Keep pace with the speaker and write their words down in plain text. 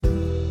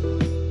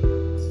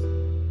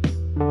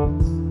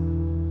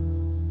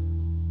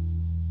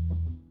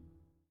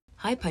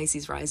Hi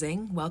Pisces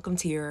rising, welcome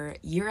to your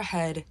year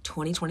ahead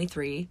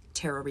 2023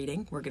 tarot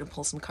reading. We're going to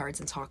pull some cards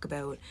and talk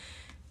about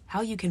how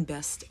you can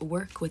best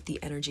work with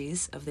the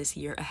energies of this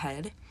year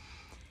ahead.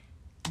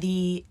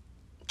 The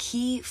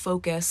key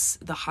focus,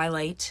 the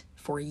highlight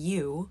for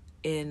you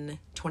in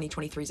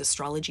 2023's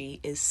astrology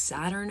is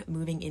Saturn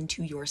moving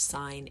into your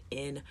sign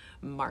in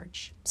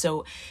March.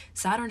 So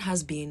Saturn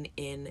has been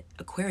in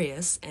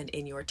Aquarius and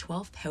in your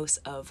 12th house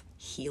of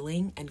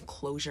healing and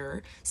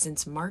closure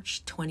since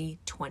March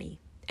 2020.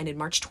 And in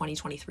March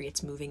 2023,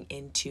 it's moving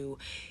into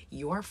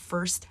your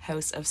first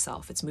house of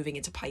self. It's moving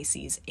into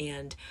Pisces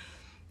and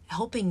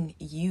helping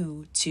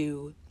you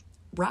to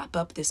wrap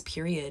up this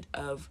period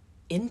of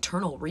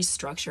internal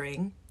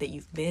restructuring that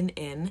you've been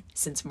in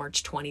since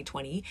March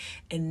 2020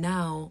 and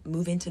now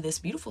move into this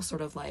beautiful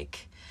sort of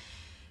like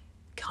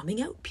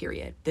coming out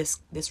period, this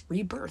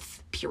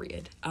rebirth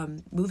period,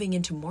 moving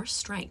into more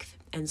strength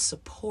and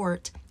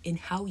support in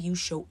how you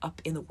show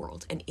up in the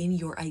world and in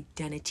your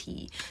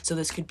identity. So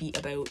this could be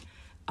about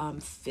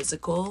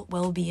physical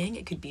well-being.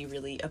 It could be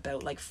really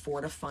about like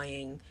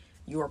fortifying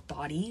your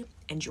body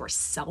and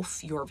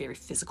yourself, your very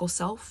physical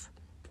self,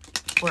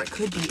 or it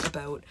could be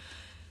about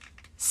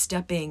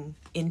stepping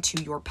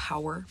into your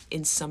power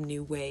in some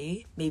new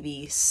way,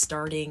 maybe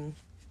starting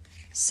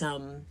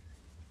some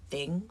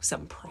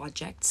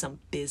project, some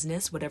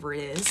business, whatever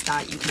it is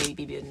that you've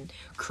maybe been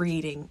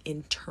creating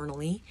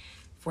internally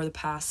for the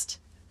past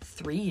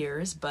 3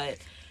 years. But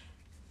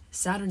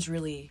Saturn's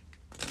really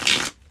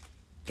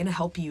going to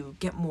help you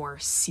get more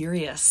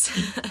serious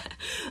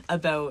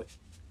about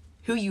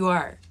who you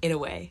are in a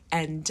way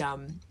and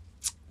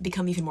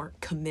become even more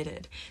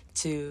committed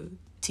to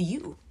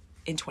you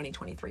in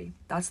 2023.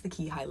 That's the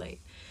key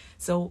highlight.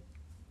 So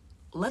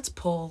let's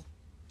pull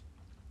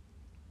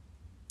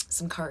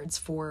some cards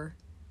for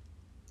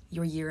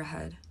your year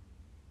ahead.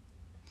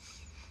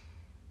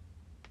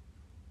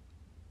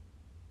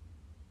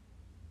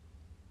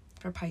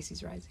 For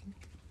Pisces rising.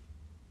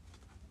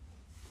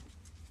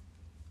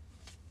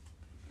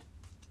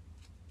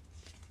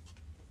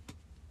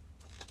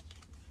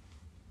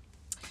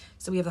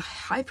 So we have the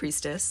High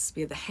Priestess,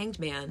 we have the Hanged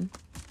Man,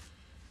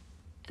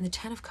 and the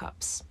Ten of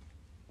Cups.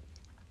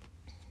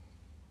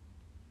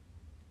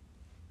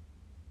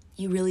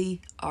 You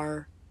really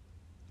are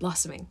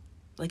blossoming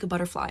like a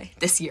butterfly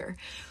this year.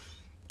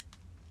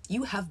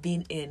 You have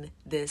been in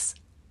this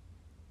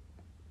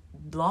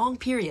long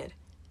period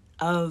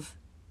of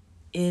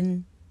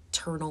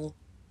internal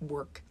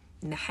work.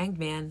 And the Hanged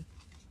Man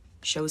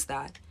shows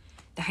that.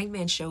 The Hanged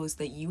Man shows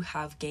that you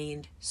have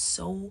gained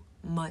so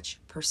much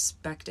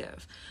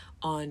perspective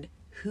on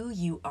who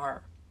you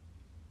are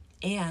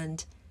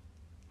and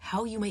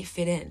how you might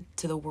fit in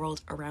to the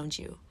world around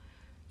you.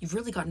 You've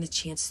really gotten a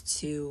chance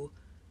to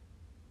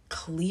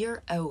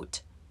clear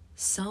out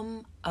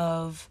some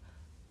of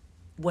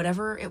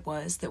whatever it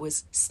was that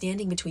was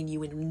standing between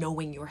you and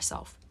knowing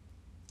yourself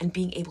and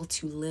being able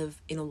to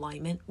live in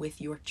alignment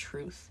with your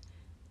truth.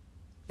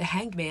 The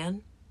Hanged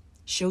Man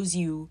shows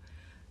you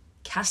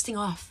casting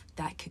off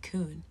that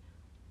cocoon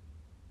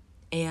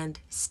and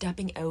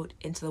stepping out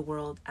into the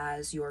world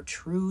as your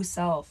true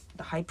self.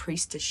 The High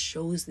Priestess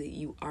shows that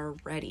you are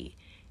ready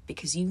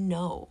because you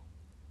know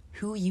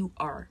who you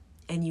are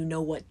and you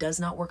know what does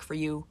not work for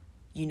you.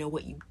 You know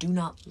what you do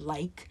not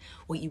like,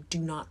 what you do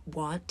not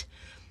want,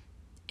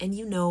 and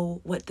you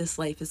know what this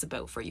life is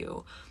about for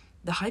you.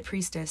 The High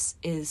Priestess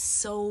is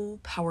so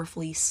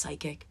powerfully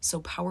psychic,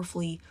 so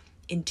powerfully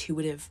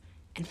intuitive,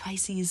 and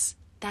Pisces,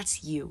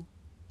 that's you.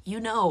 You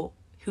know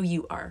who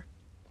you are,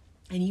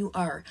 and you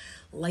are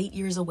light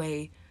years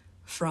away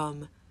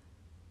from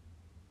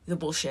the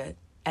bullshit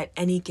at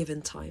any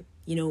given time.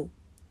 You know,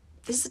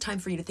 this is the time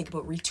for you to think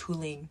about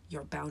retooling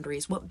your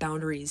boundaries. What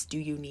boundaries do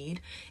you need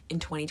in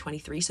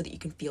 2023 so that you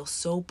can feel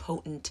so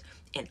potent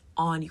and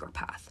on your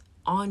path?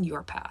 On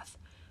your path.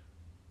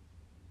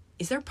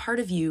 Is there part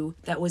of you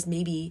that was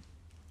maybe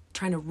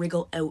trying to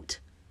wriggle out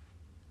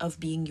of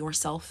being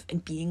yourself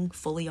and being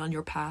fully on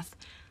your path?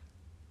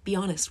 Be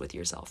honest with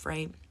yourself,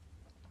 right?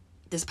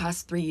 This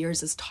past 3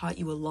 years has taught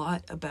you a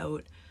lot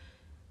about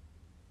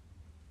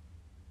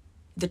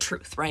the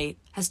truth, right?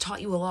 Has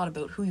taught you a lot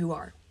about who you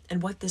are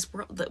and what this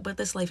world, what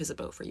this life is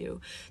about for you.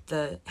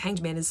 The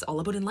Hanged Man is all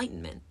about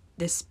enlightenment.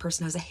 This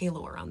person has a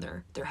halo around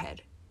their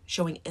head,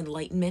 showing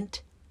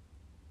enlightenment,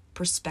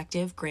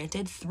 perspective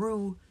granted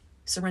through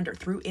surrender,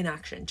 through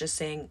inaction, just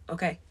saying,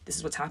 okay, this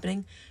is what's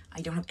happening.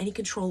 I don't have any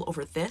control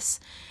over this,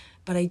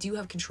 but I do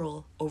have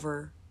control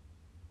over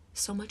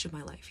so much of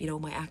my life, you know,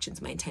 my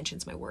actions, my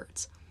intentions, my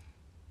words.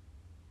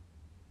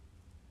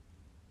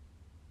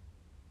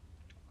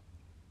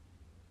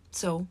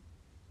 So,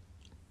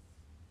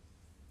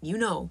 you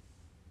know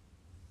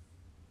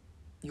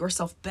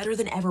yourself better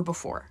than ever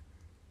before.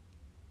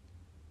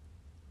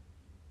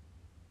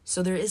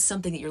 So there is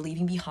something that you're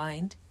leaving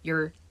behind.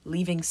 You're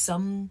leaving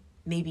some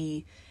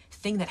maybe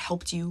thing that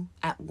helped you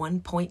at one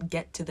point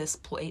get to this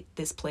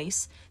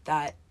place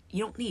that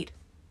you don't need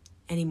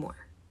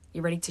anymore.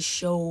 You're ready to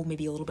show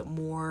maybe a little bit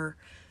more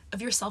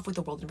of yourself with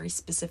the world in a very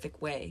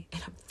specific way. In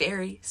a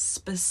very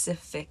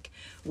specific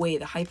way.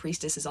 The High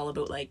Priestess is all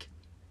about, like,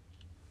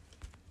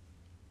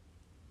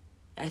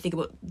 I think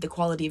about the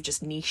quality of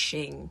just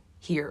niching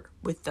here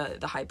with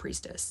the High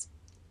Priestess.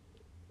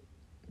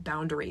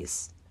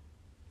 Boundaries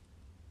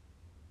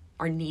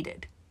are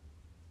needed.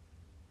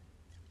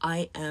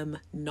 I am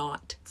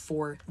not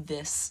for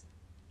this.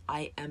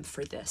 I am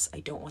for this. I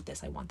don't want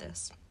this. I want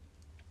this.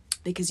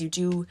 Because you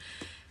do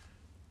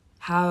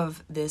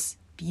have this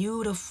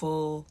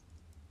beautiful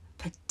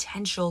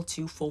potential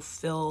to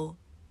fulfill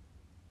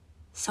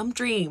some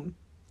dream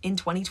in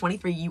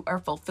 2023. You are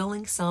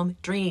fulfilling some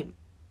dream.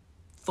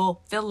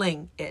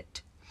 Fulfilling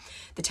it.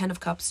 The Ten of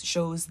Cups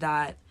shows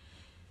that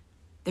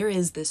there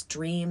is this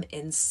dream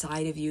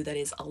inside of you that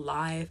is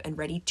alive and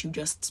ready to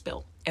just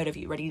spill out of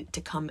you, ready to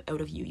come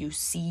out of you. You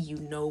see, you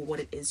know what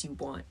it is you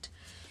want.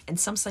 And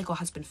some cycle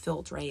has been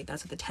filled, right?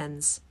 That's what the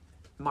tens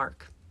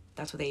mark.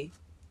 That's what they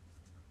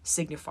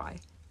signify.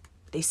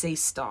 They say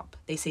stop.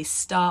 They say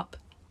stop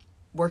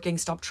working,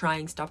 stop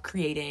trying, stop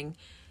creating.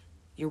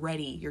 You're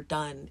ready. You're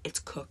done. It's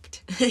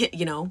cooked,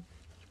 you know?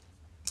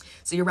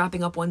 So you're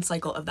wrapping up one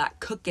cycle of that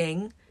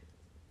cooking,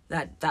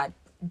 that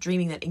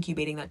dreaming, that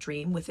incubating that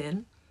dream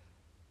within,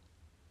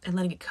 and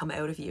letting it come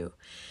out of you.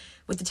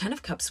 With the Ten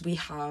of Cups, we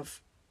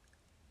have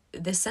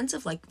this sense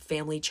of like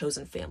family,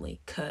 chosen family,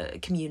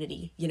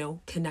 community, you know,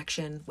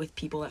 connection with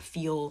people that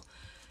feel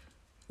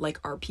like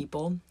our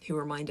people, who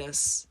remind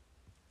us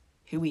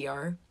who we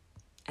are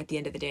at the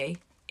end of the day,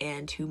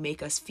 and who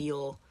make us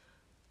feel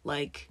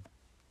like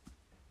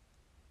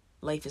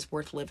life is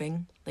worth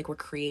living, like we're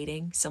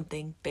creating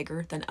something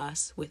bigger than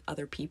us with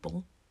other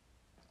people.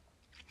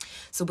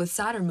 So with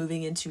Saturn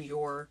moving into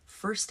your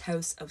first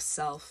house of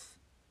self,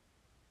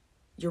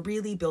 you're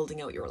really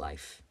building out your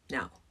life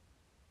now.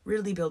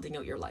 Really building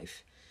out your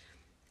life.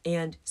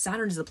 And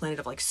Saturn is the planet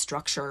of like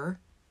structure.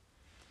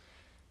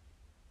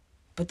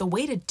 But the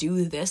way to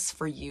do this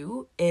for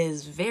you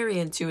is very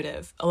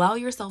intuitive. Allow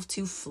yourself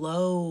to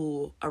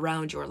flow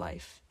around your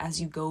life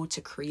as you go to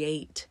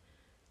create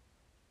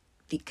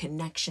the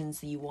connections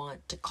that you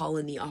want, to call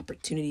in the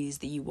opportunities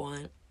that you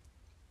want.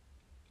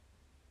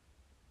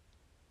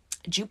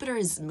 Jupiter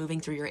is moving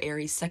through your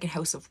Aries second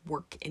house of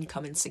work,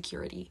 income, and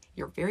security.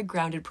 Your very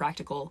grounded,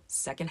 practical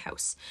second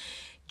house.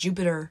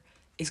 Jupiter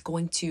is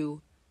going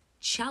to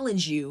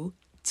challenge you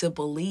to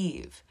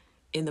believe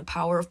in the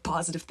power of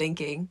positive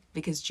thinking,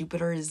 because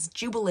Jupiter is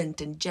jubilant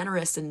and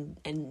generous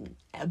and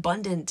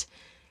abundant.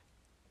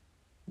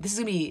 This is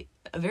going to be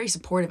a very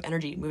supportive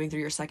energy moving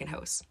through your second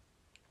house.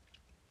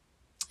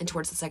 And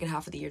towards the second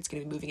half of the year, it's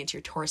going to be moving into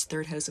your Taurus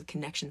third house of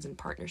connections and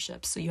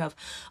partnerships. So you have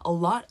a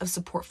lot of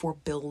support for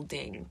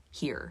building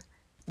here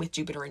with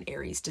Jupiter in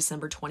Aries,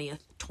 December 20th,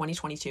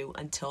 2022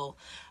 until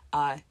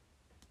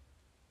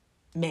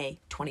May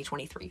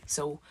 2023.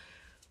 So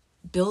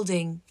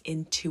building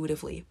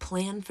intuitively.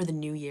 Plan for the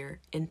new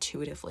year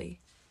intuitively.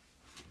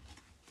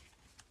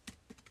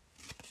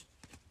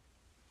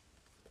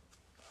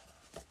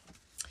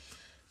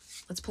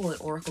 Let's pull an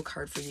oracle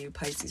card for you,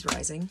 Pisces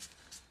rising.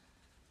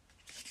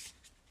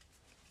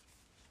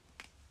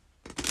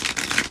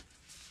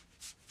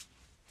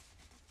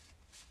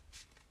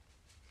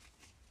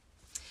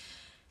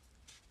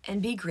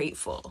 And be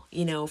grateful,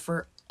 you know,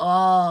 for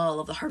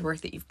all of the hard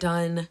work that you've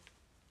done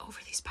over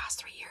these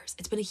past 3 years.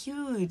 It's been a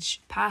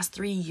huge past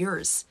 3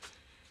 years.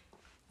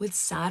 With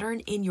Saturn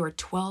in your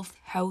 12th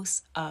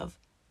house of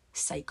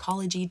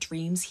psychology,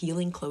 dreams,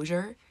 healing,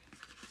 closure,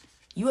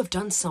 you have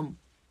done some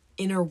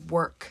inner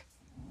work.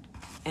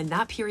 And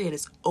that period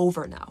is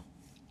over now.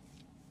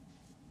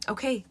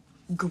 Okay,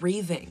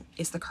 grieving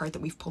is the card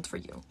that we've pulled for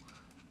you.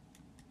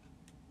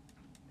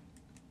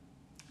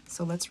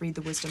 So let's read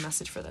the wisdom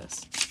message for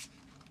this.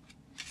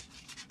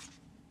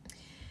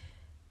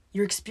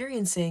 You're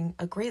experiencing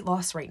a great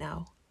loss right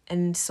now,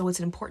 and so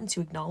it's important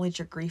to acknowledge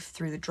your grief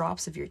through the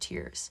drops of your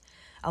tears.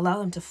 Allow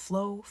them to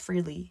flow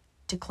freely,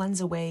 to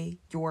cleanse away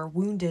your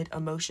wounded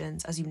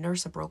emotions as you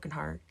nurse a broken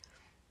heart.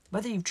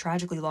 Whether you've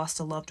tragically lost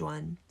a loved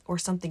one or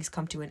something's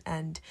come to an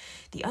end,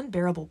 the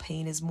unbearable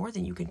pain is more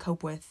than you can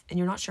cope with, and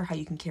you're not sure how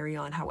you can carry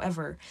on.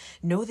 However,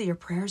 know that your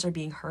prayers are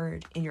being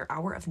heard in your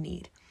hour of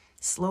need.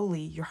 Slowly,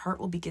 your heart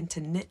will begin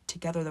to knit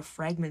together the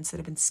fragments that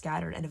have been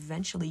scattered, and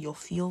eventually you'll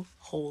feel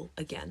whole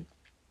again.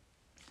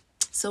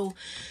 So,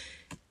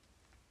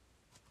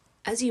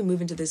 as you move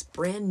into this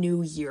brand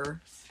new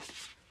year,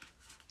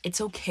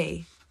 it's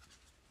okay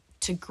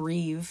to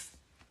grieve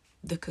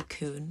the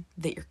cocoon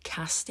that you're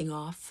casting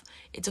off.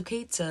 It's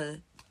okay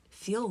to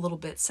feel a little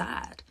bit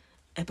sad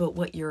about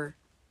what you're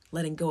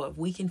letting go of.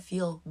 We can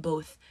feel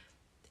both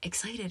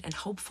excited and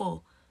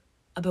hopeful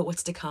about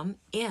what's to come,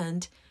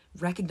 and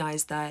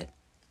recognize that,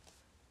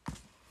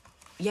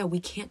 yeah, we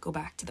can't go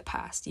back to the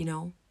past, you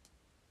know?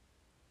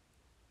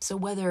 So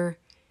whether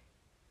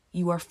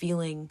you are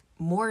feeling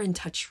more in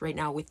touch right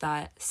now with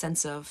that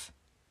sense of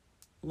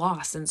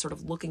loss and sort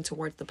of looking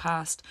towards the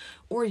past,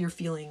 or you're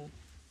feeling,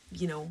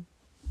 you know,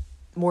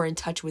 more in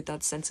touch with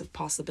that sense of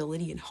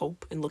possibility and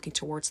hope and looking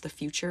towards the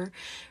future,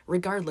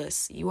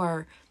 regardless, you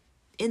are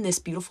in this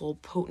beautiful,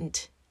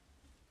 potent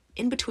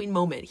in-between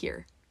moment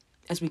here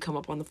as we come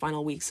up on the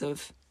final weeks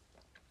of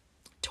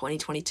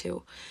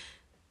 2022.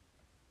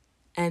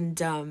 And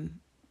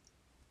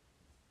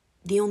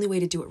the only way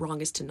to do it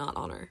wrong is to not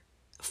honor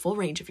a full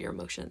range of your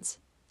emotions.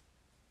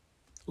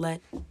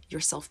 Let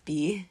yourself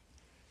be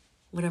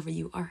whatever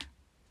you are.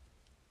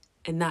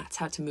 And that's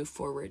how to move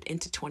forward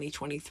into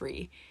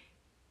 2023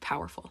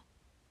 powerful.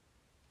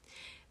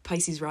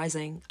 Pisces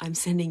rising, I'm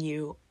sending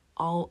you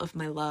all of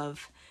my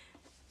love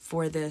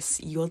for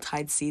this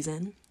Yuletide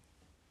season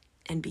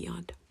and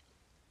beyond.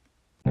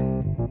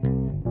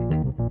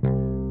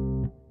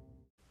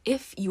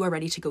 If you are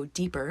ready to go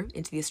deeper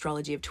into the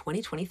astrology of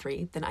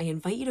 2023, then I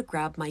invite you to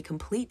grab my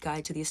complete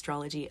guide to the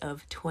astrology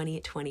of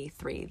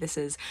 2023. This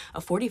is a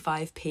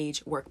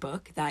 45-page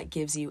workbook that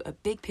gives you a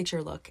big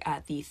picture look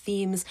at the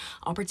themes,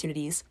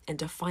 opportunities, and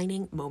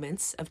defining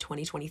moments of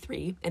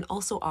 2023, and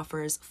also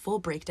offers full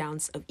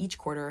breakdowns of each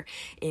quarter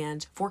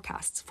and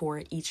forecasts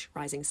for each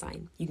rising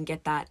sign. You can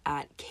get that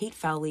at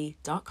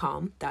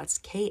kaitfowlie.com. That's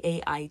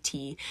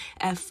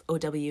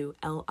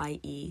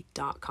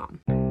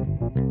kaitfowlie.com.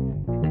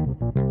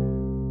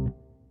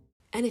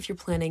 And if you're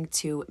planning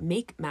to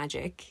make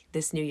magic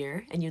this new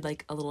year and you'd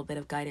like a little bit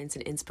of guidance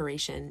and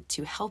inspiration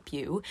to help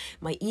you,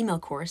 my email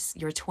course,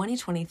 your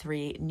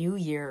 2023 New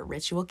Year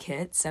Ritual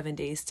Kit, 7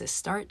 days to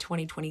start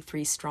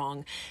 2023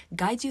 strong,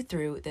 guides you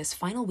through this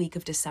final week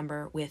of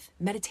December with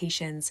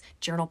meditations,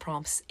 journal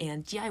prompts,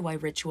 and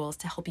DIY rituals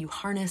to help you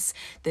harness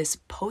this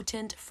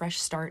potent, fresh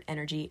start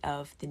energy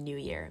of the new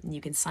year. And you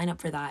can sign up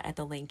for that at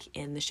the link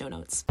in the show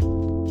notes.